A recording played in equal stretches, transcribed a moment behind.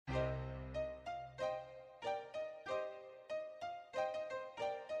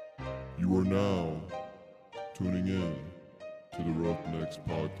You are now tuning in to the Roughnecks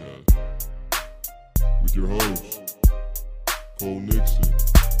Podcast with your host, Cole Nixon.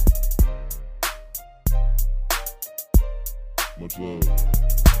 Much love.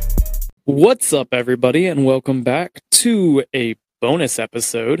 What's up, everybody, and welcome back to a bonus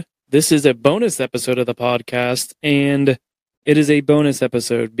episode. This is a bonus episode of the podcast, and it is a bonus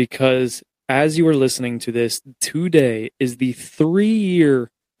episode because as you are listening to this, today is the 3-year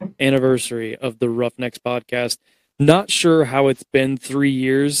anniversary of the Roughnecks Podcast. Not sure how it's been 3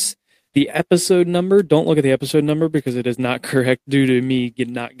 years. The episode number, don't look at the episode number because it is not correct due to me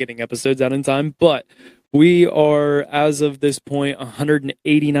not getting episodes out in time, but we are, as of this point,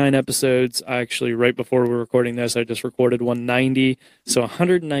 189 episodes. Actually, right before we're recording this, I just recorded 190. So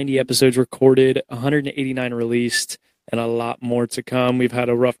 190 episodes recorded, 189 released, and a lot more to come. We've had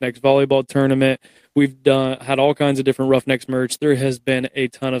a Roughnecks volleyball tournament. We've had all kinds of different Roughnecks merch. There has been a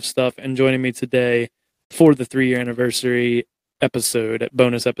ton of stuff. And joining me today for the 3-year anniversary episode,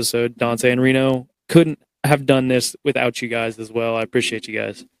 bonus episode, Dante and Reno. Couldn't have done this without you guys as well. I appreciate you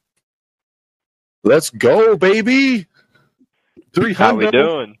guys. Let's go, baby! 300. How we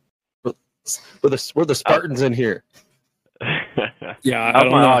doing? We're the Spartans in here. Yeah, I How's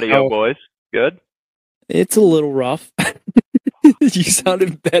don't my know audio, how- boys? Good? It's a little rough. You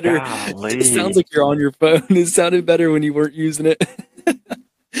sounded better. Golly. It sounds like you're on your phone. It sounded better when you weren't using it.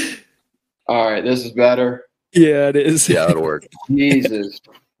 All right, this is better. Yeah, it is. Yeah, that'll work. Jesus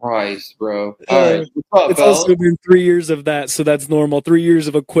Christ, bro. All right, what's up, It's fellas? also been 3 years of that, so that's normal. 3 years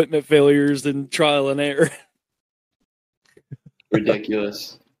of equipment failures and trial and error.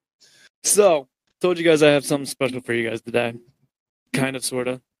 Ridiculous. So, told you guys I have something special for you guys today. Kind of, sort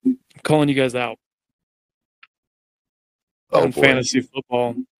of. I'm calling you guys out Oh, on boy. fantasy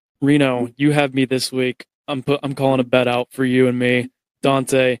football. Reno, you have me this week. I'm calling a bet out for you and me.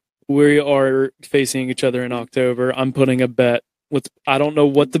 Dante, we are facing each other in October. I'm putting a bet. I don't know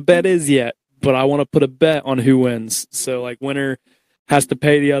what the bet is yet, but I want to put a bet on who wins. So, like, winner has to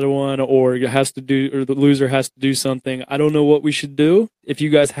pay the other one, or the loser has to do something. I don't know what we should do. If you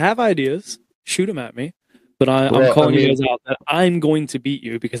guys have ideas, shoot them at me. But I'm calling you guys out that I'm going to beat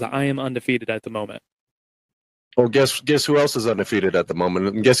you because I am undefeated at the moment. Well, guess who else is undefeated at the moment?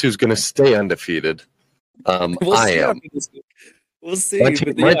 And guess who's going to stay undefeated? I am. We'll see.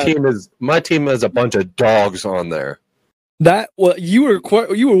 My team has a bunch of dogs on there. You were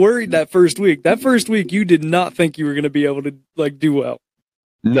worried that first week. That first week, you did not think you were going to be able to do well.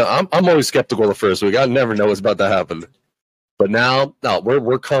 No, I'm always skeptical the first week. I never know what's about to happen. But now, no,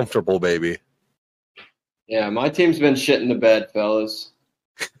 we're comfortable, baby. Yeah, my team's been shit in the bed, fellas.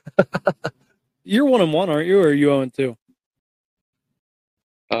 You're 1-1, aren't you, or are you 0-2?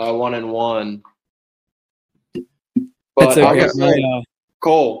 1-1. That's But it. I okay. was saying,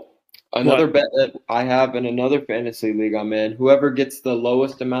 Cole, another bet that I have in another fantasy league I'm in, whoever gets the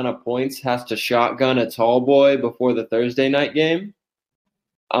lowest amount of points has to shotgun a tall boy before the Thursday night game.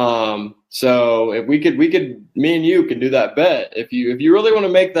 So if we could, me and you can do that bet. If you really want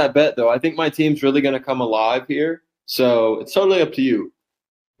to make that bet, though, I think my team's really going to come alive here. So it's totally up to you.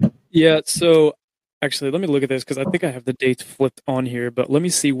 Yeah, so actually, let me look at this because I think I have the dates flipped on here, but let me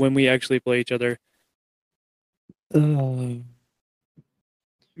see when we actually play each other. Because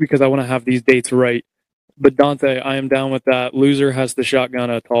I want to have these dates right. But Dante, I am down with that. Loser has to shotgun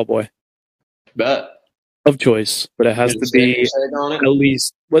a tall boy Bet. of choice, but it has to be on it. at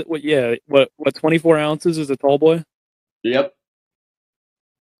least what 24 ounces is a tall boy? Yep.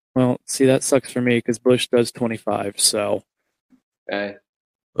 Well, see, that sucks for me because Bush does 25, so Okay.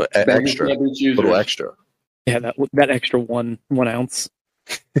 Extra. Can't be choosers. Little extra. yeah, that extra one ounce.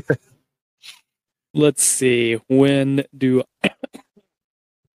 Let's see. When do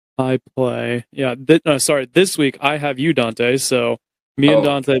I play? Yeah, this week I have you, Dante. So me and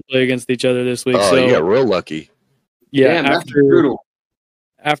Dante play against each other this week. Oh, so you got real lucky. yeah, Damn, that's brutal.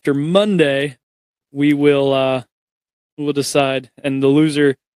 after Monday, we'll decide, and the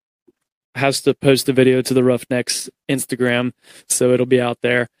loser has to post the video to the Roughnecks Instagram, so it'll be out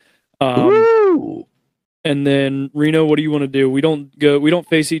there. Woo! And then Reno, what do you want to do? We don't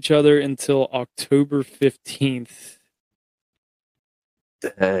face each other until October 15th.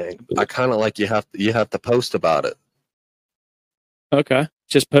 Dang. I kind of like you have to post about it. Okay.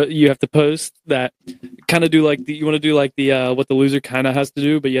 You have to post that. Kind of do you want to do what the loser kind of has to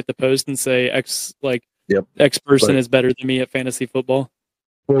do, but you have to post and say X person But- is better than me at fantasy football.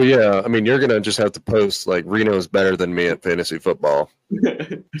 Well, yeah. I mean, you're gonna just have to post like Reno's better than me at fantasy football.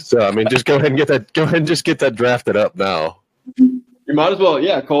 So I mean, just go ahead and get that. Go ahead and just get that drafted up now. You might as well,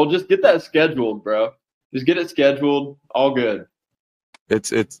 yeah, Cole, just get that scheduled, bro. Just get it scheduled. All good.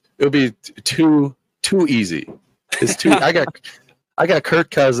 It'll be too easy. It's too. I got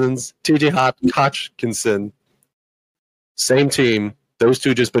Kirk Cousins, T.J. Hockenson, same team. Those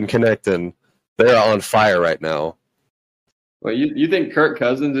two just been connecting. They're on fire right now. Well, you think Kirk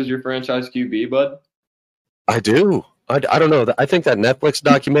Cousins is your franchise QB, bud? I do. I don't know. I think that Netflix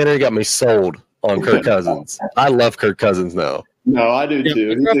documentary got me sold on Kirk Cousins. I love Kirk Cousins now. No, I do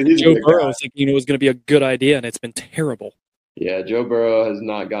too. Joe Burrow thinking it was going to be a good idea, and it's been terrible. Yeah, Joe Burrow has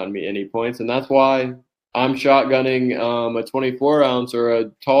not gotten me any points, and that's why I'm shotgunning a 24-ounce or a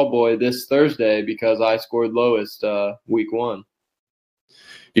tall boy this Thursday because I scored lowest week 1.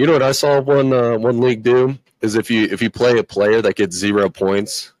 You know what I saw one league do is if you play a player that gets 0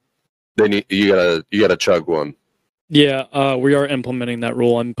 points, then you gotta chug one. Yeah, we are implementing that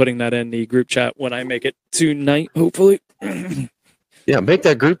rule. I'm putting that in the group chat when I make it tonight, hopefully. Yeah, make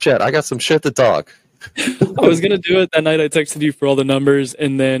that group chat. I got some shit to talk. I was going to do it that night. I texted you for all the numbers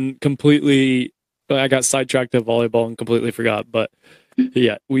and then I got sidetracked to volleyball and completely forgot. But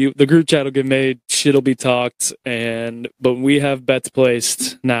yeah, the group chat will get made. Shit'll be talked. But we have bets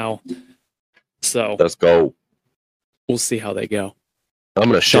placed now. So let's go. We'll see how they go. I'm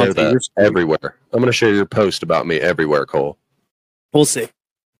going to share that everywhere. I'm going to share your post about me everywhere, Cole. We'll see.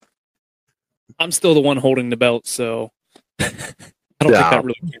 I'm still the one holding the belt, so I don't think that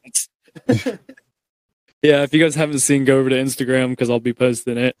really counts. Yeah, if you guys haven't seen, go over to Instagram because I'll be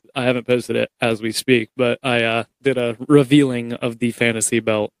posting it. I haven't posted it as we speak, but I did a revealing of the fantasy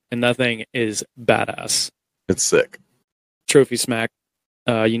belt, and that thing is badass. It's sick. Trophy Smack,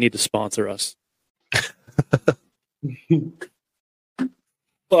 you need to sponsor us.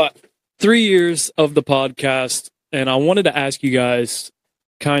 But 3 years of the podcast, and I wanted to ask you guys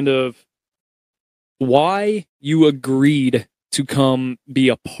kind of why you agreed to come be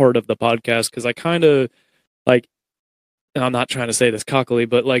a part of the podcast, because I kind of, like, I'm not trying to say this cockily,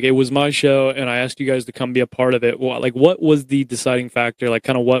 but, like, it was my show, and I asked you guys to come be a part of it. Like, what was the deciding factor? Like,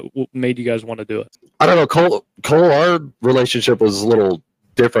 kind of what made you guys want to do it? I don't know, Cole, our relationship was a little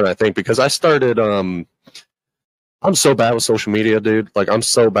different, I think, because I started, I'm so bad with social media, dude. Like, I'm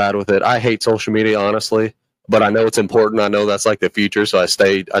so bad with it. I hate social media, honestly, but I know it's important. I know that's like the future, so I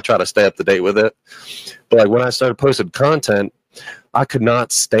try to stay up to date with it. But like when I started posting content, I could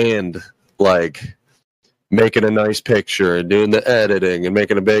not stand like making a nice picture and doing the editing and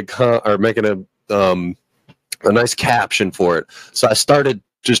making a nice caption for it. So I started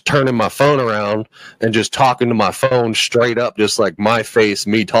just turning my phone around and just talking to my phone straight up, just like my face,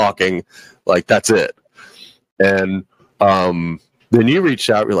 me talking, like that's it. And then you reached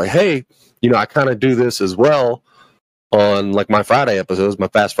out, you're like, hey, I kind of do this as well on like my Friday episodes, my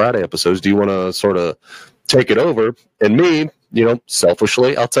Fast Friday episodes. Do you want to sort of take it over? And me,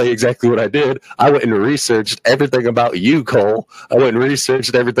 selfishly, I'll tell you exactly what I did. I went and researched everything about you, Cole. I went and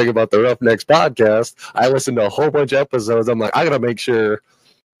researched everything about the Roughnecks podcast. I listened to a whole bunch of episodes. I'm like, I got to make sure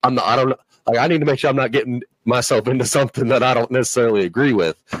I need to make sure I'm not getting myself into something that I don't necessarily agree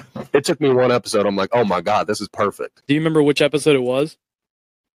with. It took me one episode. I'm like, oh my God, this is perfect. Do you remember which episode it was?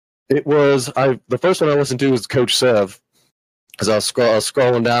 It was, the first one I listened to was Coach Sev. Because I was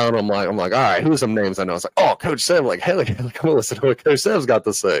scrolling down, I'm like, all right, who's some names I know? I was like, oh, Coach Sev. Like, hell yeah, come on, listen to what Coach Sev's got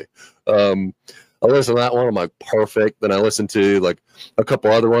to say. I listened to that one. I'm like, perfect. Then I listened to like a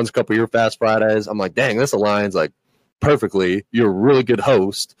couple other ones, a couple of your Fast Fridays. I'm like, dang, this aligns like perfectly. You're a really good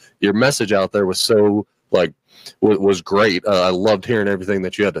host. Your message out there was so like was great. I loved hearing everything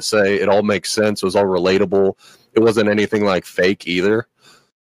that you had to say. It all makes sense. It was all relatable. It wasn't anything like fake either.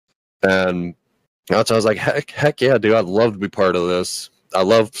 And so I was like, heck yeah, dude, I'd love to be part of this. I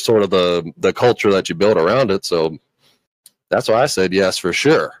love sort of the culture that you build around it. So that's why I said yes, for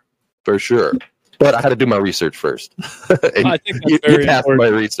sure. For sure. But I had to do my research first. I think that's very passed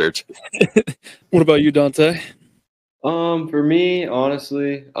important. My research. What about you, Dante? For me,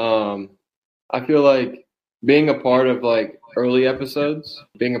 honestly, I feel like being a part of like early episodes,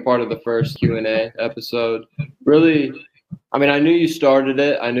 being a part of the first Q&A episode, really, I mean, I knew you started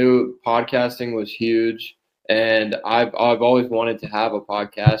it. I knew podcasting was huge, and I've always wanted to have a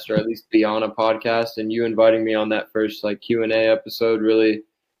podcast or at least be on a podcast. And you inviting me on that first like Q&A episode really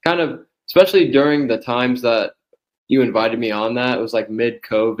kind of, especially during the times that you invited me on that, it was like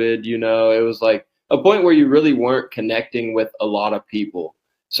mid-COVID, it was like a point where you really weren't connecting with a lot of people.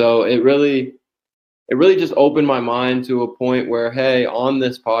 So it really just opened my mind to a point where, hey, on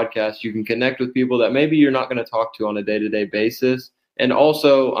this podcast, you can connect with people that maybe you're not going to talk to on a day-to-day basis. And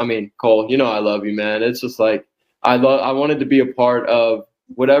also, I mean, Cole, I love you, man. It's just like, I wanted to be a part of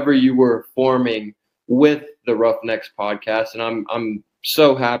whatever you were forming with the Roughnecks podcast. And I'm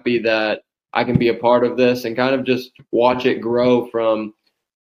so happy that I can be a part of this and kind of just watch it grow from,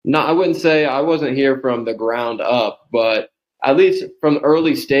 not, I wouldn't say I wasn't here from the ground up, but at least from the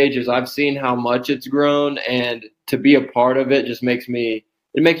early stages, I've seen how much it's grown, and to be a part of it just makes me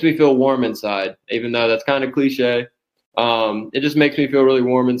feel warm inside, even though that's kind of cliche. It just makes me feel really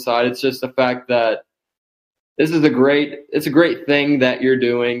warm inside. It's just the fact that it's a great thing that you're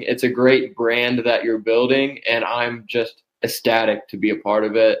doing. It's a great brand that you're building, and I'm just ecstatic to be a part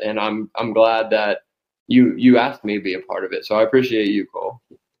of it. And I'm glad that you asked me to be a part of it. So I appreciate you, Cole.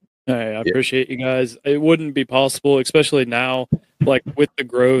 Hey, I appreciate you guys. It wouldn't be possible, especially now, like with the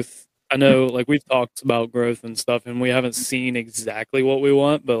growth. I know, like we've talked about growth and stuff, and we haven't seen exactly what we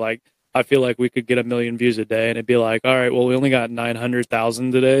want, but like I feel like we could get 1 million views a day, and it'd be like, all right, well, we only got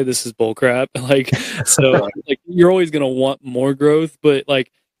 900,000 today. This is bullcrap. Like, so like you're always gonna want more growth, but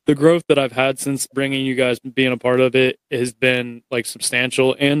like the growth that I've had since bringing you guys being a part of it has been like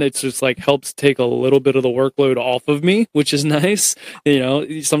substantial, and it's just like helps take a little bit of the workload off of me, which is nice. You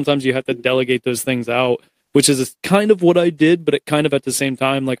know, sometimes you have to delegate those things out, which is kind of what I did, but it kind of at the same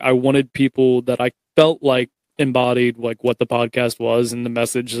time, like I wanted people that I felt like embodied like what the podcast was and the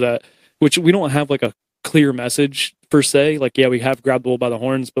message that, which we don't have like a clear message per se. Like, yeah, we have grabbed the bull by the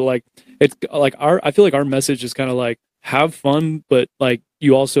horns, but like it's like I feel like our message is kind of like have fun, but like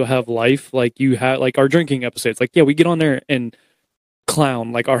you also have life. Like you have like our drinking episodes. Like, yeah, we get on there and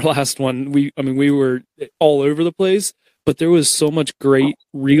clown. Like our last one, we were all over the place, but there was so much great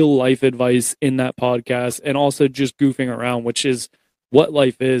real life advice in that podcast, and also just goofing around, which is what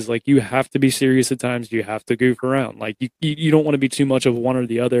life is. Like you have to be serious at times. You have to goof around. Like you don't want to be too much of one or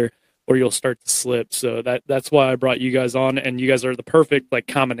the other, or you'll start to slip. So that's why I brought you guys on, and you guys are the perfect like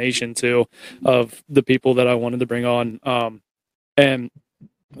combination too of the people that I wanted to bring on. And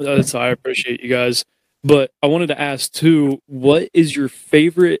so I appreciate you guys. But I wanted to ask too, what is your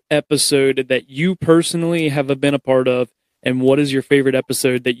favorite episode that you personally have been a part of, and what is your favorite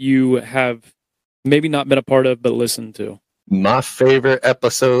episode that you have maybe not been a part of but listened to? My favorite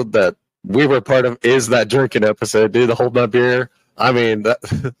episode that we were part of is that drinking episode, dude. The Hold My Beer. I mean,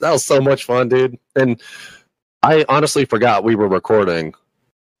 that was so much fun, dude. And I honestly forgot we were recording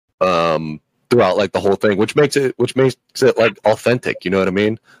throughout like the whole thing, which makes it like authentic. You know what I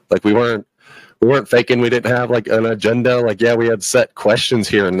mean? Like we weren't faking. We didn't have like an agenda. Like, yeah, we had set questions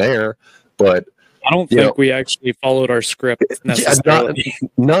here and there, but I don't think we actually followed our script necessarily.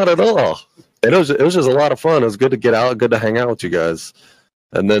 Not at all. It was just a lot of fun. It was good to get out, good to hang out with you guys.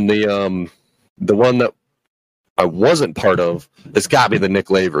 And then the one that I wasn't part of, it's got to be the Nick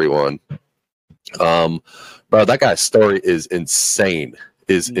Lavery one. Bro, that guy's story is insane.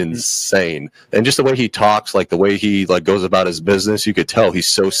 Insane. And just the way he talks, like the way he like goes about his business, you could tell he's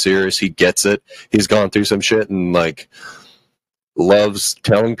so serious. He gets it. He's gone through some shit and like loves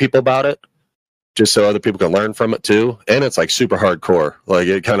telling people about it, just so other people can learn from it too. And it's like super hardcore. Like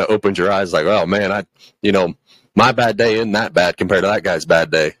it kind of opens your eyes like, oh man, my bad day isn't that bad compared to that guy's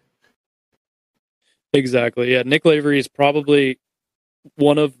bad day. Exactly. Yeah. Nick Lavery is probably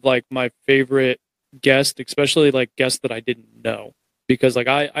one of like my favorite guests, especially like guests that I didn't know, because like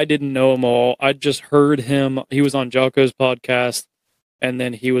I didn't know him all. I just heard him. He was on Jocko's podcast, and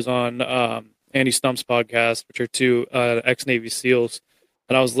then he was on Andy Stump's podcast, which are two ex-Navy SEALs.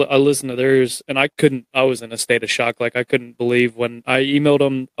 And I listened to theirs, and I was in a state of shock. Like I couldn't believe when I emailed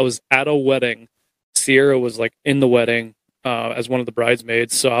him. I was at a wedding. Sierra was like in the wedding as one of the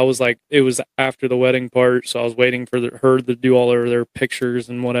bridesmaids. So I was like, it was after the wedding part. So I was waiting for her to do all of their pictures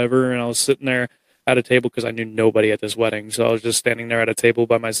and whatever. And I was sitting there at a table because I knew nobody at this wedding. So I was just standing there at a table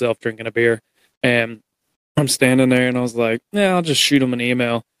by myself drinking a beer. And I'm standing there and I was like, yeah, I'll just shoot him an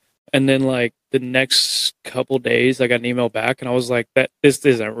email. And then like the next couple days, I got an email back, and I was like, this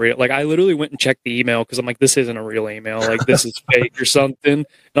isn't real. Like I literally went and checked the email because I'm like, this isn't a real email. Like this is fake or something. And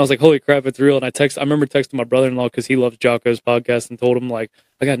I was like, holy crap, it's real. And I remember texting my brother-in-law because he loves Jocko's podcast, and told him like,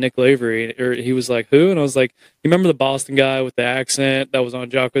 I got Nick Lavery. Or he was like, who? And I was like, you remember the Boston guy with the accent that was on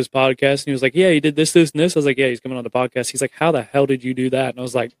Jocko's podcast? And he was like, yeah, he did this, this, and this. I was like, yeah, he's coming on the podcast. He's like, how the hell did you do that? And I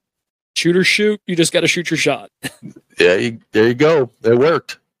was like, shoot or shoot. You just got to shoot your shot. Yeah, there you go. It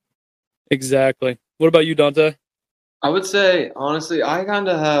worked. Exactly. What about you, Dante? I would say, honestly, I kind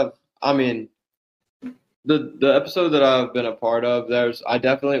of have, the episode that I've been a part of, I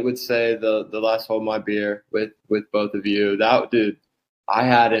definitely would say the last Hold My Beer with both of you. Dude, I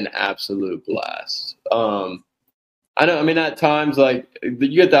had an absolute blast. At times, like,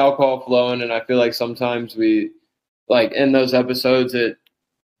 you get the alcohol flowing, and I feel like sometimes we, like, in those episodes,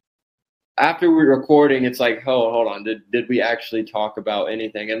 after we're recording, it's like, hold on, did we actually talk about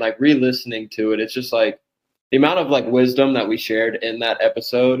anything? And like re-listening to it, it's just like the amount of like wisdom that we shared in that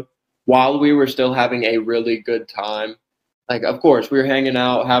episode while we were still having a really good time. Like, of course, we were hanging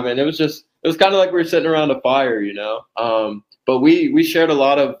out, it was kind of like we were sitting around a fire, you know. But we shared a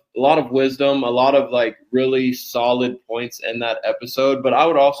lot of wisdom, a lot of like really solid points in that episode. But I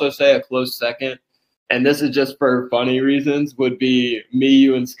would also say a close second, and this is just for funny reasons, would be me,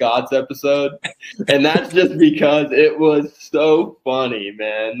 you, and Scott's episode. And that's just because it was so funny,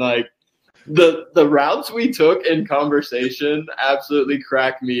 man. Like, the routes we took in conversation absolutely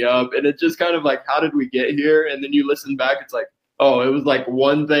cracked me up. And it just kind of like, how did we get here? And then you listen back, it's like, oh, it was like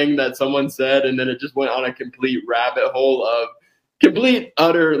one thing that someone said, and then it just went on a complete rabbit hole of complete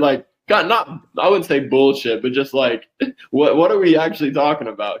utter, like, God, not, I wouldn't say bullshit, but just like, what are we actually talking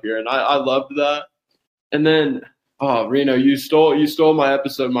about here? And I loved that. And then, oh, Reno, you stole my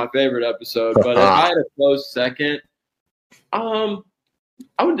episode, my favorite episode. But if I had a close second, I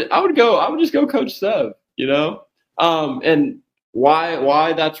would just go Coach Sev, you know? And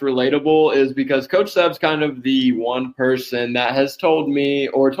why that's relatable is because Coach Sev's kind of the one person that has told me,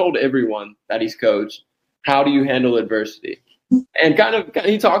 or told everyone that he's coached, how do you handle adversity? And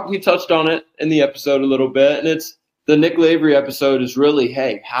he touched on it in the episode a little bit. And it's the Nick Lavery episode is really,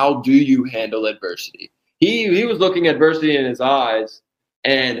 hey, how do you handle adversity? He was looking at adversity in his eyes,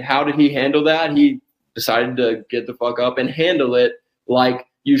 and how did he handle that? He decided to get the fuck up and handle it like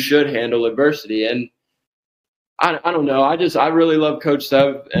you should handle adversity. And I don't know. I really love Coach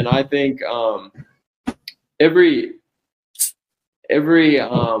Sev, and I think every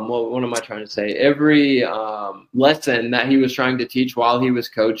what am I trying to say? Every lesson that he was trying to teach while he was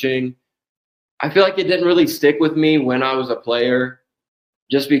coaching, I feel like it didn't really stick with me when I was a player,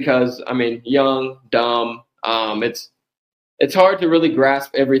 just because, I mean, young, dumb. It's hard to really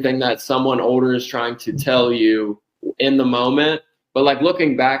grasp everything that someone older is trying to tell you in the moment. But like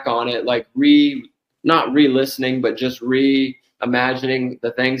looking back on it, like not re-listening, but just reimagining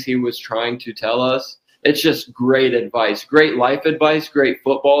the things he was trying to tell us. It's just great advice, great life advice, great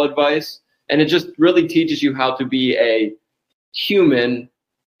football advice. And it just really teaches you how to be a human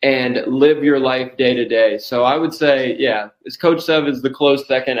and live your life day to day. So I would say, yeah, Coach Sev is the close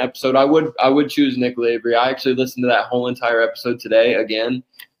second episode. I would choose Nick Lavery. I actually listened to that whole entire episode today again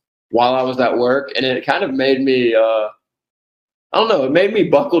while I was at work. And it kind of made me, I don't know, it made me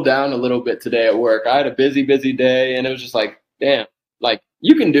buckle down a little bit today at work. I had a busy day, and it was just like, damn, like,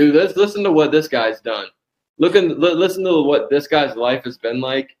 you can do this. Listen to what this guy's done. Listen to what this guy's life has been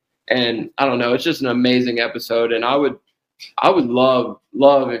like. And I don't know, it's just an amazing episode. And I would love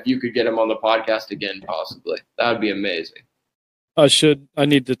if you could get him on the podcast again, possibly. That would be amazing. I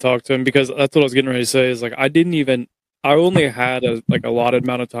need to talk to him, because that's what I was getting ready to say is like, I only had a allotted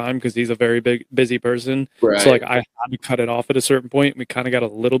amount of time because he's a very busy person. Right. So like I had to cut it off at a certain point. We kind of got a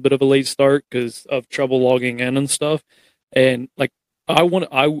little bit of a late start because of trouble logging in and stuff. And like,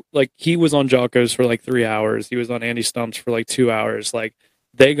 he was on Jocko's for like 3 hours. He was on Andy Stump's for like 2 hours. Like,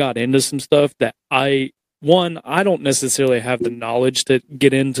 they got into some stuff that I don't necessarily have the knowledge to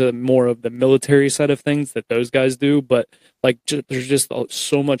get into more of the military side of things that those guys do, but like there's just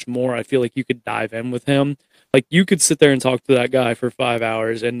so much more. I feel like you could dive in with him. Like, you could sit there and talk to that guy for 5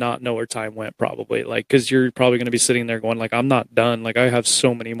 hours and not know where time went, probably. Like, because you're probably going to be sitting there going, like, I'm not done. Like, I have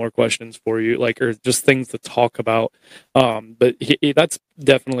so many more questions for you, like, or just things to talk about. But that's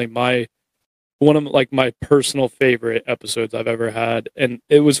definitely one of like my personal favorite episodes I've ever had. And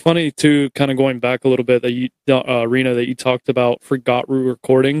it was funny too, kind of going back a little bit, that Reno, that you talked about forgot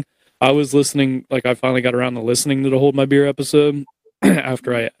recording. I was listening, like, I finally got around to listening to the Hold My Beer episode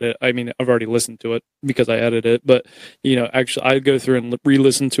after I edit. I mean, I've already listened to it because I edited it, but you know, actually I go through and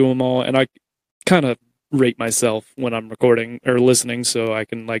re-listen to them all, and I kind of rate myself when I'm recording or listening, so I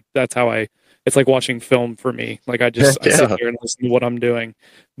can, like, that's how it's like watching film for me. Like, I sit there and listen to what I'm doing.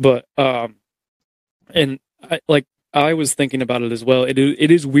 But and I was thinking about it as well. It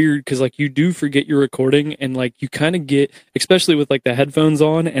is weird because, like, you do forget you're recording, and like you kind of get, especially with like the headphones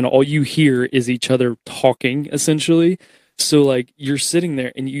on, and all you hear is each other talking essentially. So like, you're sitting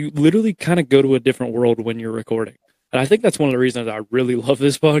there and you literally kind of go to a different world when you're recording. And I think that's one of the reasons I really love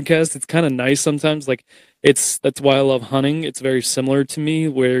this podcast. It's kind of nice sometimes. Like, that's why I love hunting. It's very similar to me,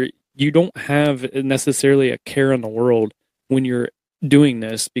 where you don't have necessarily a care in the world when you're doing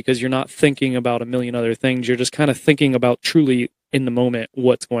this, because you're not thinking about a million other things. You're just kind of thinking about truly in the moment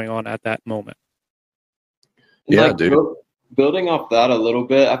what's going on at that moment. Yeah, like, dude. Building off that a little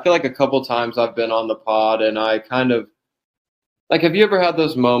bit, I feel like a couple times I've been on the pod, and I kind of, like, have you ever had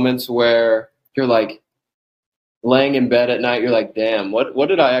those moments where you're like laying in bed at night, you're like, damn, what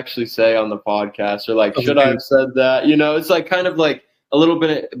did I actually say on the podcast? Or like, should I have said that? You know, it's like kind of like a little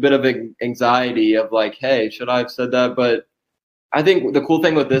bit of anxiety of like, hey, should I have said that? But I think the cool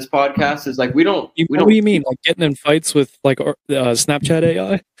thing with this podcast is like we don't. What do you mean? Like getting in fights with like Snapchat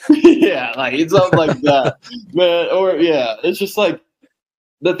AI? Yeah, like it's something like that, man. Or yeah, it's just like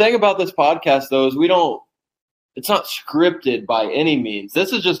the thing about this podcast though is we don't. It's not scripted by any means.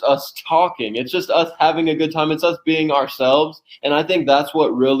 This is just us talking. It's just us having a good time. It's us being ourselves, and I think that's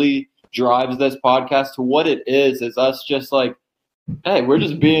what really drives this podcast to what it is us just like, hey,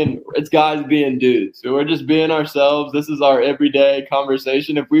 it's guys being dudes. So we're just being ourselves. This is our everyday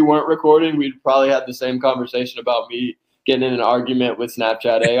conversation. If we weren't recording, we'd probably have the same conversation about me getting in an argument with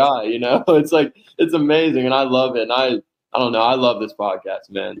Snapchat AI, you know? It's like, it's amazing, and I love it. And I don't know. I love this podcast,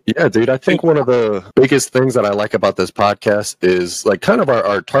 man. Yeah, dude. I think one of the biggest things that I like about this podcast is like kind of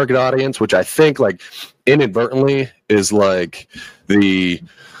our target audience, which I think like inadvertently is like the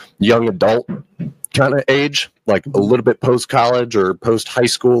young adult kind of age, like a little bit post college or post high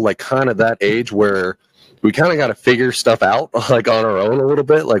school, like kind of that age where we kind of got to figure stuff out like on our own a little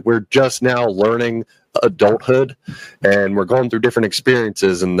bit. Like we're just now learning adulthood and we're going through different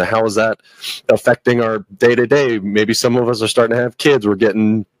experiences, and how is that affecting our day to day? Maybe some of us are starting to have kids, we're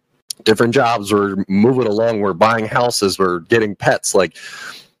getting different jobs, we're moving along, we're buying houses, we're getting pets, like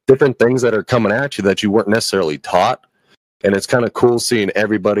different things that are coming at you that you weren't necessarily taught. And it's kind of cool seeing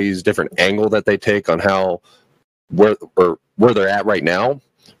everybody's different angle that they take on how where they're at right now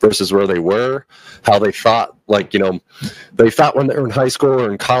versus where they were, how they thought, like, you know, they thought when they were in high school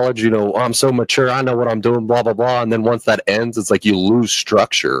or in college, you know, oh, I'm so mature, I know what I'm doing, blah, blah, blah. And then once that ends, it's like you lose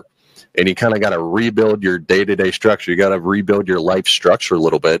structure and you kind of got to rebuild your day-to-day structure. You got to rebuild your life structure a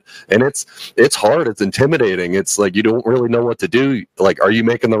little bit. And it's hard. It's intimidating. It's like you don't really know what to do. Like, are you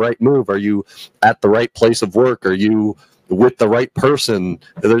making the right move? Are you at the right place of work? Are you with the right person?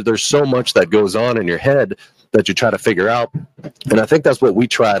 There's so much that goes on in your head that you try to figure out. And I think that's what we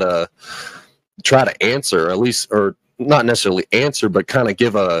try to answer, at least, or not necessarily answer, but kind of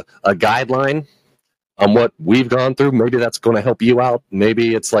give a guideline on what we've gone through. Maybe that's going to help you out.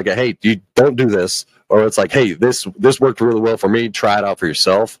 Maybe it's like, hey, you don't do this. Or it's like, hey, this worked really well for me. Try it out for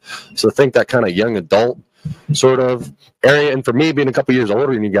yourself. So I think that kind of young adult sort of area. And for me, being a couple years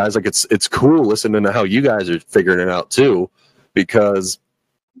older than you guys, like it's cool listening to how you guys are figuring it out too, because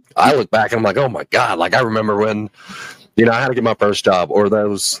I look back and I'm like, oh my God, like I remember when, you know, I had to get my first job, or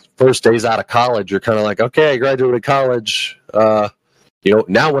those first days out of college, you're kind of like, okay, I graduated college. You know,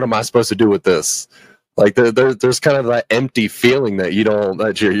 now what am I supposed to do with this? Like there's kind of that empty feeling that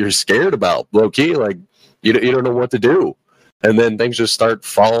you're scared about, low key. Like you don't know what to do. And then things just start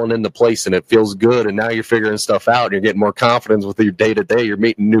falling into place and it feels good. And now you're figuring stuff out and you're getting more confidence with your day to day. You're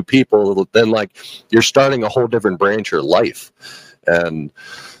meeting new people. Then like you're starting a whole different branch of your life. And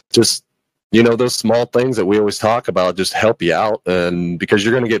just, you know, those small things that we always talk about just help you out. And because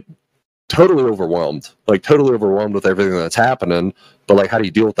you're going to get totally overwhelmed with everything that's happening. But like, how do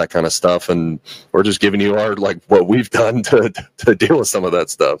you deal with that kind of stuff? And we're just giving you our, like, what we've done to deal with some of that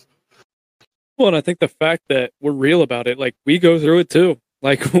stuff. Well, and I think the fact that we're real about it, like we go through it too.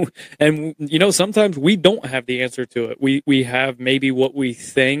 Like, and you know, sometimes we don't have the answer to it. We have maybe what we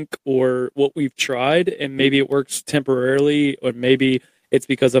think or what we've tried, and maybe it works temporarily, or maybe it's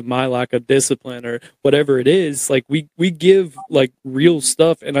because of my lack of discipline or whatever it is. Like we give like real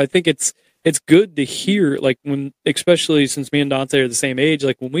stuff. And I think it's good to hear, like when, especially since me and Dante are the same age,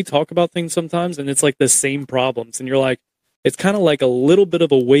 like when we talk about things sometimes and it's like the same problems and you're like, it's kind of like a little bit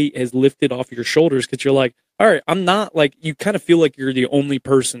of a weight has lifted off your shoulders. Cause you're like, all right, I'm not like, you kind of feel like you're the only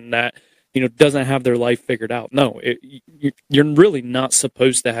person that, you know, doesn't have their life figured out. No, you're really not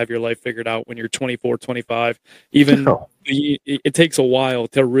supposed to have your life figured out when you're 24, 25. Even it takes a while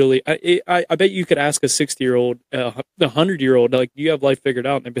to really. I bet you could ask a 60-year-old, a 100-year-old, like, do you have life figured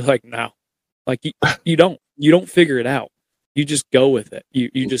out? And they'd be like, no, like you don't figure it out. You just go with it.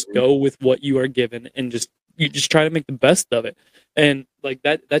 You just go with what you are given, and you just try to make the best of it. And like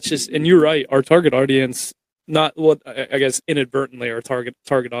that's just. And you're right. Our target audience, not what I guess inadvertently our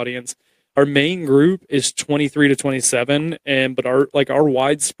target audience. Our main group is 23 to 27, but our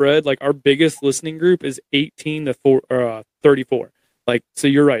widespread, like our biggest listening group is 18 to 34. Like, so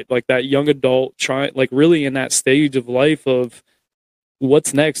you're right, like that young adult like really in that stage of life of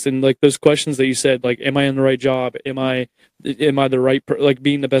what's next, and like those questions that you said, like, am I in the right job? Am I the right like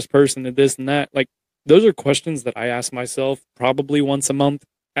being the best person at this and that? Like, those are questions that I ask myself probably once a month.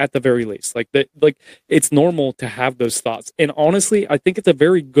 At the very least, like that, like it's normal to have those thoughts. And honestly, I think it's a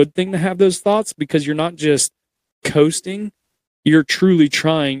very good thing to have those thoughts, because you're not just coasting, you're truly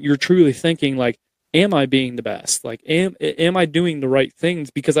trying, you're truly thinking like, am I being the best? Like, am I doing the right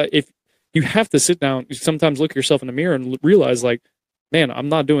things? Because if you have to sit down, you sometimes look yourself in the mirror and realize like, man, I'm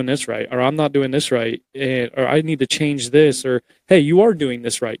not doing this right, or I'm not doing this right, or I need to change this, or hey, you are doing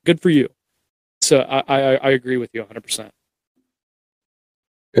this right. Good for you. So I agree with you 100%.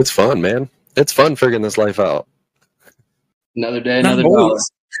 It's fun, man. It's fun figuring this life out. Another day, Not another dollar.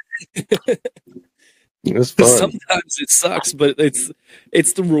 always. It's fun. Sometimes it sucks, but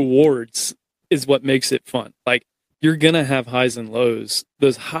it's the rewards is what makes it fun. Like you're gonna have highs and lows.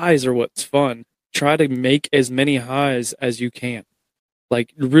 Those highs are what's fun. Try to make as many highs as you can.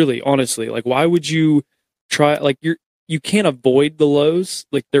 Like really, honestly, like why would you try? Like you can't avoid the lows.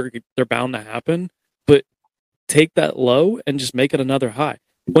 Like they're bound to happen. But take that low and just make it another high.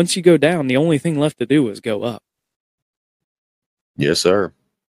 Once you go down, the only thing left to do is go up. Yes, sir.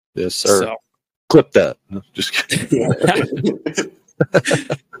 Yes, sir. So, Clip that. No, just kidding.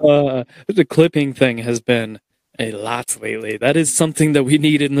 the clipping thing has been a lot lately. That is something that we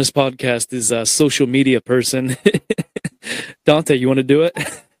need in this podcast is a social media person. Dante, you want to do it?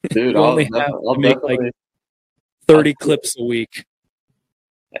 Dude, You I'll only have to make definitely. like 30 clips a week.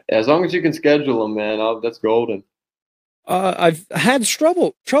 As long as you can schedule them, man, that's golden. I've had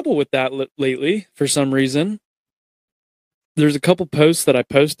trouble with that lately for some reason. There's a couple posts that I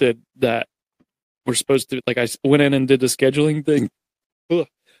posted that were supposed to, like, I went in and did the scheduling thing.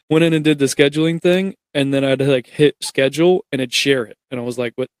 Went in and did the scheduling thing, and then I'd like hit schedule and it'd share it. And I was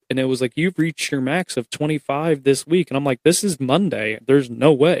like, what? And it was like, you've reached your max of 25 this week. And I'm like, this is Monday. There's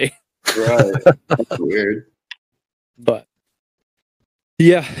no way. Right. That's weird. But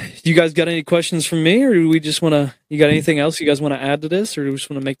yeah, you guys got any questions from me, or do we just want to? You got anything else you guys want to add to this, or do we just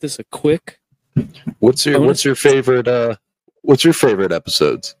want to make this a quick? What's your favorite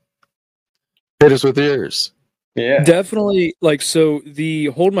episodes? Hit us with yours. Yeah. Definitely, like, so the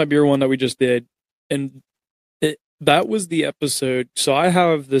Hold My Beer one that we just did, and that was the episode. So I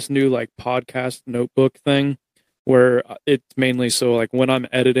have this new like podcast notebook thing where it's mainly so like when I'm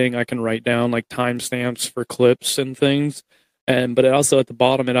editing, I can write down like timestamps for clips and things. But it also at the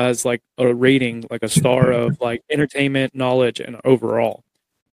bottom it has like a rating, like a star of like entertainment, knowledge, and overall.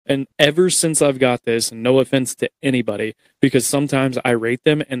 And ever since I've got this, and no offense to anybody, because sometimes I rate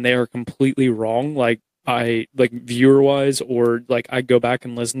them and they are completely wrong. Like I like viewer wise, or like I go back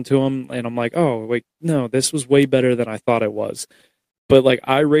and listen to them and I'm like, oh, wait, no, this was way better than I thought it was. But like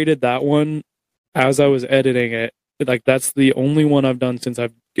I rated that one as I was editing it. Like that's the only one I've done since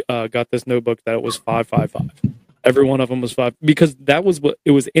I've got this notebook that it was 5.55. Every one of them was 5 because that was what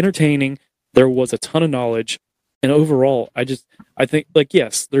it was entertaining. There was a ton of knowledge. And overall, I think like,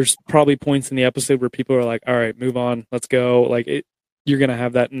 yes, there's probably points in the episode where people are like, all right, move on, let's go. Like you're going to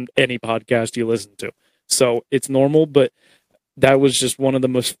have that in any podcast you listen to. So it's normal, but that was just one of the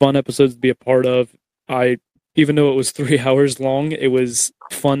most fun episodes to be a part of. Even though it was 3 hours long, it was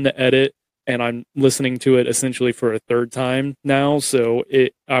fun to edit, and I'm listening to it essentially for a third time now. So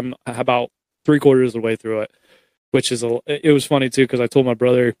I'm about 3/4 of the way through it, which is it was funny too, because I told my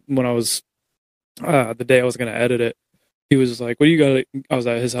brother when I was the day I was going to edit it, he was like, what do you got? I was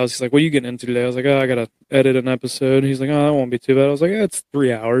at his house. He's like, what are you getting into today? I was like, oh, I got to edit an episode. He's like, oh, that won't be too bad. I was like, yeah, it's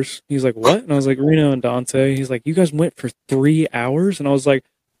 3 hours. He's like, what? And I was like, Reno and Dante. He's like, you guys went for 3 hours? And I was like,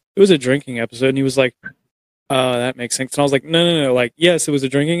 it was a drinking episode. And he was like, that makes sense. And I was like, no. Like, yes, it was a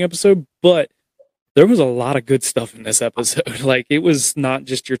drinking episode, but there was a lot of good stuff in this episode. Like, it was not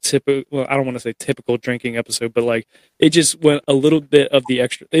just your typical, well, I don't want to say typical drinking episode, but like, it just went a little bit of the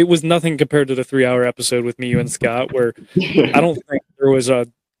extra. It was nothing compared to the 3-hour episode with me, you and Scott, where I don't think there was a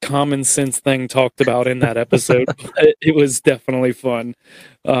common sense thing talked about in that episode. But it was definitely fun.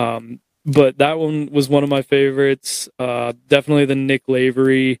 But that one was one of my favorites. Definitely the Nick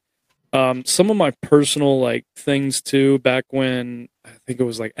Lavery. Some of my personal like things too, back when I think it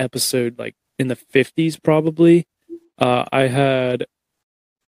was like episode like in the 50s probably. I had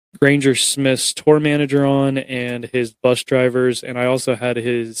Granger Smith's tour manager on and his bus drivers, and I also had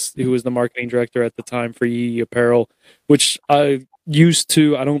who was the marketing director at the time for Yee Apparel, which I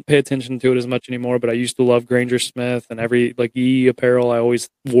don't pay attention to it as much anymore, but I used to love Granger Smith and every like Yee Apparel. I always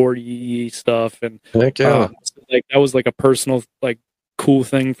wore Yee stuff, and Heck yeah. like that was like a personal like cool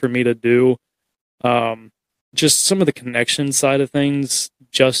thing for me to do. Just some of the connection side of things,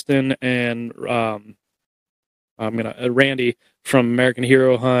 Justin and Randy from American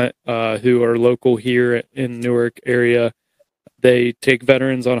Hero Hunt, who are local here in Newark area. They take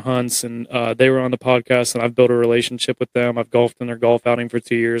veterans on hunts, and they were on the podcast, and I've built a relationship with them. I've golfed in their golf outing for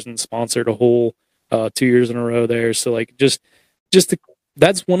 2 years and sponsored a hole 2 years in a row there. So like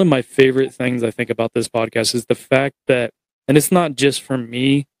that's one of my favorite things I think about this podcast is the fact that, and it's not just for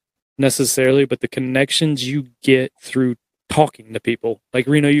me necessarily, but the connections you get through talking to people. Like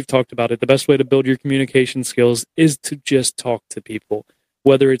Reno, you've talked about it. The best way to build your communication skills is to just talk to people,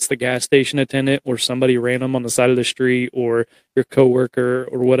 whether it's the gas station attendant or somebody random on the side of the street or your coworker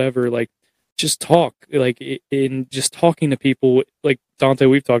or whatever. Like, just talk. Like, in just talking to people, like Dante,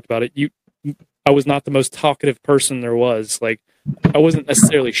 we've talked about it. I was not the most talkative person there was. Like, I wasn't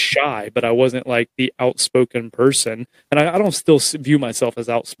necessarily shy, but I wasn't like the outspoken person. And I don't still view myself as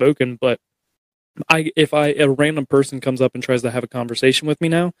outspoken, but if a random person comes up and tries to have a conversation with me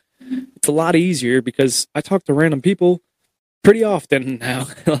now, it's a lot easier because I talk to random people pretty often now.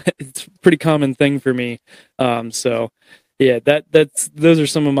 It's a pretty common thing for me. So yeah, those are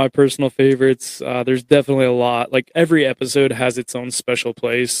some of my personal favorites. There's definitely a lot. Like, every episode has its own special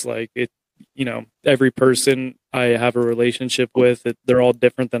place. Like, every person I have a relationship with, they're all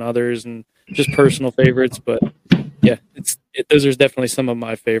different than others, and just personal favorites. But yeah, those are definitely some of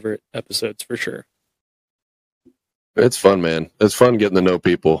my favorite episodes for sure. It's fun, man. It's fun getting to know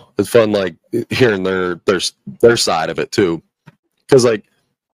people. It's fun, like, hearing their side of it too. Because, like,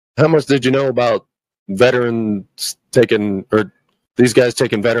 how much did you know about veterans these guys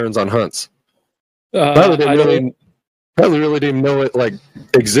taking veterans on hunts? Probably really didn't know it, like,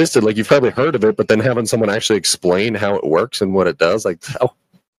 existed. Like, you've probably heard of it, but then having someone actually explain how it works and what it does, like, how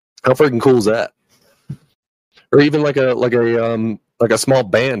freaking cool is that? Or even like a small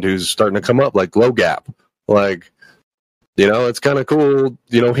band who's starting to come up, like Low Gap. Like, it's kind of cool,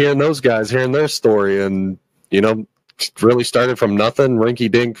 hearing those guys, hearing their story, and really started from nothing,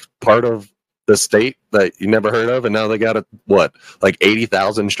 rinky dink part of the state that you never heard of, and now they got like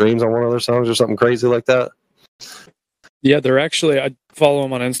 80,000 streams on one of their songs or something crazy like that. Yeah, they're actually, I follow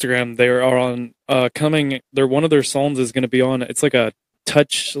them on Instagram. They are on one of their songs is going to be on. It's like a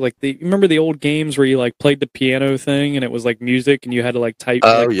touch, like remember the old games where you like played the piano thing and it was like music and you had to like type,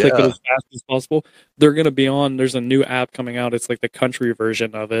 click it as fast as possible. They're going to be on. There's a new app coming out. It's like the country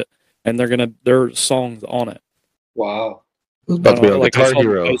version of it, and their songs on it. Wow. It's about to be on Guitar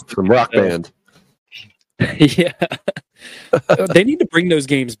Hero from Rock Band. Yeah. They need to bring those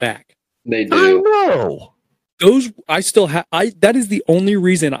games back. They do. I know. Those I still have. That is the only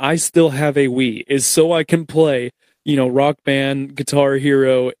reason I still have a Wii, is so I can play, Rock Band, Guitar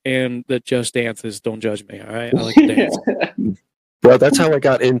Hero, and the Just Dances. Don't judge me, all right? I like to dance. Well, that's how I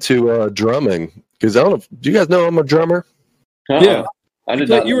got into drumming. Because I don't know, do you guys know I'm a drummer? Yeah, I did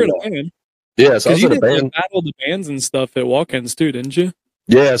not. You were in a band. Yeah, so I was in a band. You battled the bands and stuff at walk-ins too, didn't you?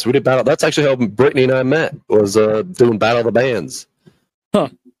 Yes, we did battle. That's actually how Brittany and I met, was doing Battle of the Bands. Huh.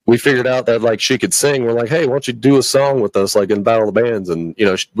 We figured out that, like, she could sing. We're like, hey, why don't you do a song with us, like, in Battle of the Bands? And,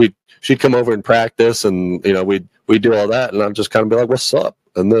 she'd come over and practice, and, we'd do all that, and I'd just kind of be like, what's up?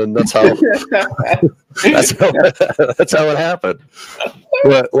 And then that's how that's how it happened.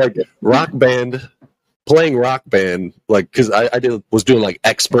 But, like, playing Rock Band, like, because I was doing, like,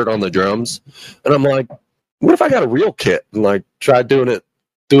 expert on the drums, and I'm like, what if I got a real kit and, like, try doing it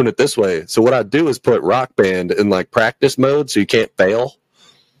this way? So what I'd do is put Rock Band in, like, practice mode so you can't fail,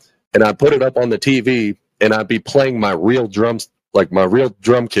 and I'd put it up on the TV, and I'd be playing my real drums, like my real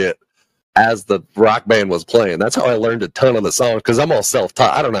drum kit, as the Rock Band was playing. That's how I learned a ton of the songs, because I'm all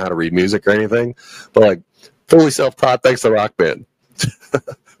self-taught. I don't know how to read music or anything, but, like, fully self-taught thanks to Rock Band.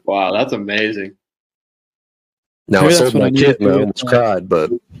 Wow, that's amazing. Now, I sold my kit and I almost cried, but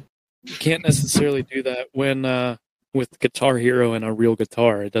you can't necessarily do that when with Guitar Hero and a real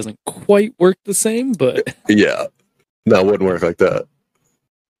guitar. It doesn't quite work the same, but yeah, no, it wouldn't work like that.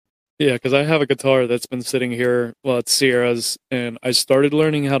 Yeah, because I have a guitar that's been sitting here. Well, it's Sierra's, and I started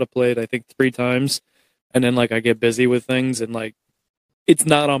learning how to play it, I think, 3 times, and then like I get busy with things, and like it's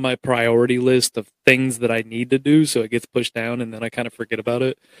not on my priority list of things that I need to do, so it gets pushed down, and then I kind of forget about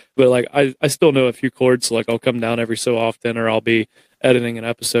it. But like I still know a few chords, so like I'll come down every so often, or I'll be editing an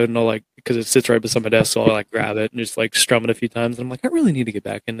episode, and I'll like, because it sits right beside my desk, so I'll like grab it and just like strum it a few times, and I'm like, I really need to get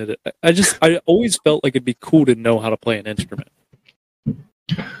back into it. I always felt like it'd be cool to know how to play an instrument.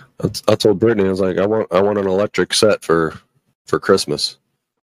 I told Brittany, I was like, I want an electric set for Christmas.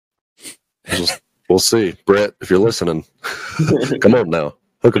 We'll see, Brett, if you're listening. Come on now,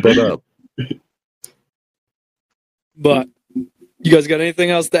 hook it up. But you guys got anything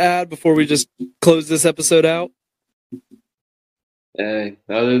else to add before we just close this episode out? Hey,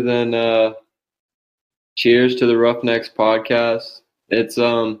 other than cheers to the Roughnecks podcast. It's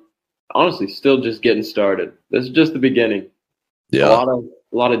honestly still just getting started. This is just the beginning. Yeah.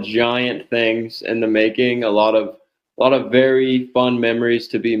 A lot of giant things in the making, a lot of very fun memories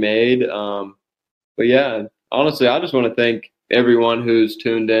to be made. But yeah, honestly, I just want to thank everyone who's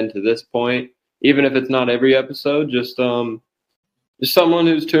tuned in to this point, even if it's not every episode, just someone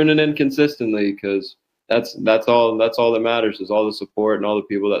who's tuning in consistently, because that's all that matters is all the support and all the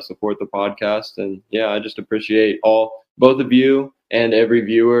people that support the podcast. And yeah, I just appreciate both of you and every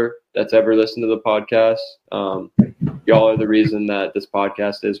viewer that's ever listened to the podcast. Y'all are the reason that this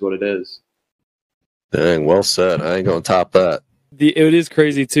podcast is what it is. Dang, well said. I ain't gonna top that. It is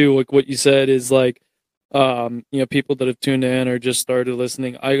crazy too. Like what you said is like, people that have tuned in or just started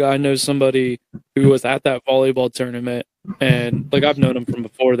listening. I know somebody who was at that volleyball tournament, and like I've known him from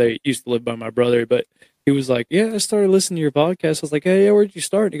before. They used to live by my brother, but he was like, "Yeah, I started listening to your podcast." I was like, "Hey, yeah, where'd you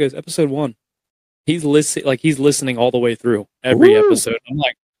start?" He goes, "Episode 1." He's listening all the way through every Woo! episode. I'm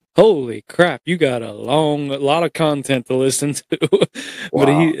like, holy crap, you got a lot of content to listen to. But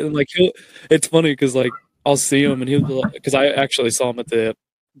Wow. it's funny because like I'll see him and because I actually saw him at the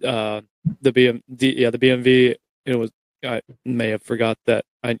BMV. It was, I may have forgot that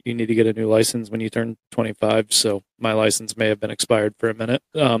you need to get a new license when you turn 25, so my license may have been expired for a minute.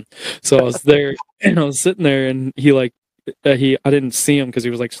 So I was there and I was sitting there, and I didn't see him because he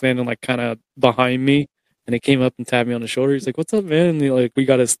was like standing like kind of behind me, and he came up and tapped me on the shoulder. He's like, "What's up, man?" And we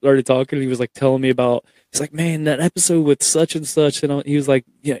got started talking. And he was like telling me about. He's like, "Man, that episode with such and such," and he was like,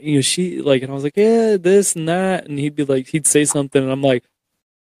 "Yeah, she like," and I was like, "Yeah, this and that," and he'd say something, and I'm like,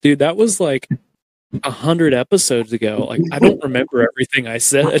 "Dude, that was like 100 episodes ago. Like, I don't remember everything I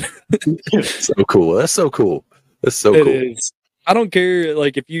said." So cool. That's so cool. That's so It cool. is. I don't care,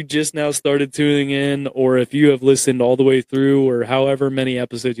 like, if you just now started tuning in or if you have listened all the way through or however many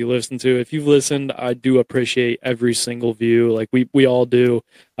episodes you listen to. If you've listened, I do appreciate every single view. Like, we all do.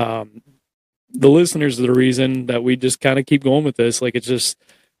 The listeners are the reason that we just kind of keep going with this. Like, it's just,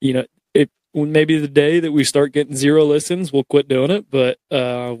 maybe the day that we start getting 0 listens, we'll quit doing it. But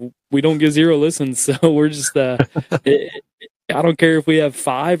we don't get 0 listens, so we're just I don't care if we have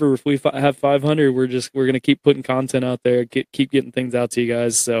 5 or if we have 500. We're going to keep putting content out there, keep getting things out to you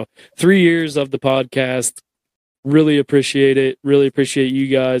guys. So 3 years of the podcast, really appreciate it. Really appreciate you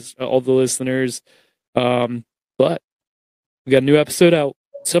guys, all the listeners. But we got a new episode out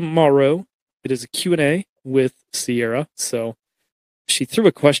tomorrow. It is a Q&A with Sierra. So she threw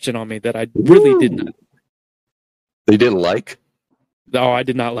a question on me that I really didn't. They didn't like? No, I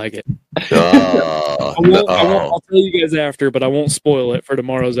did not like it. Oh, I'll tell you guys after, but I won't spoil it for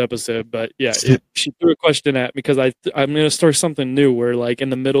tomorrow's episode. But yeah, she threw a question at me because I'm going to start something new where, like, in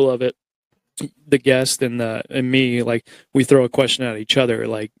the middle of it, the guest and me, like, we throw a question at each other.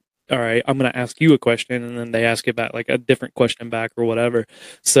 Like, all right, I'm going to ask you a question, and then they ask it back, like a different question back or whatever.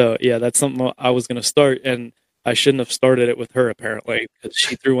 So yeah, that's something I was going to start, and I shouldn't have started it with her apparently because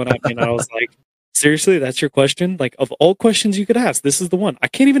she threw one at me, and I was like, seriously, that's your question? Like, of all questions you could ask, this is the one. I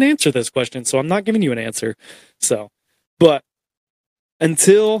can't even answer this question, so I'm not giving you an answer. So, but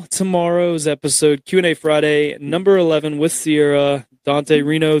until tomorrow's episode, Q&A Friday, number 11 with Sierra, Dante,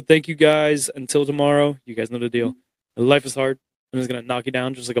 Reno, thank you guys. Until tomorrow, you guys know the deal. Life is hard, and it's going to knock you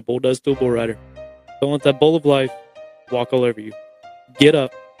down just like a bull does to a bull rider. Don't let that bull of life walk all over you. Get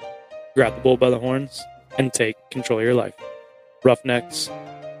up, grab the bull by the horns, and take control of your life. Roughnecks,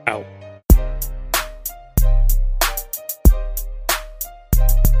 out.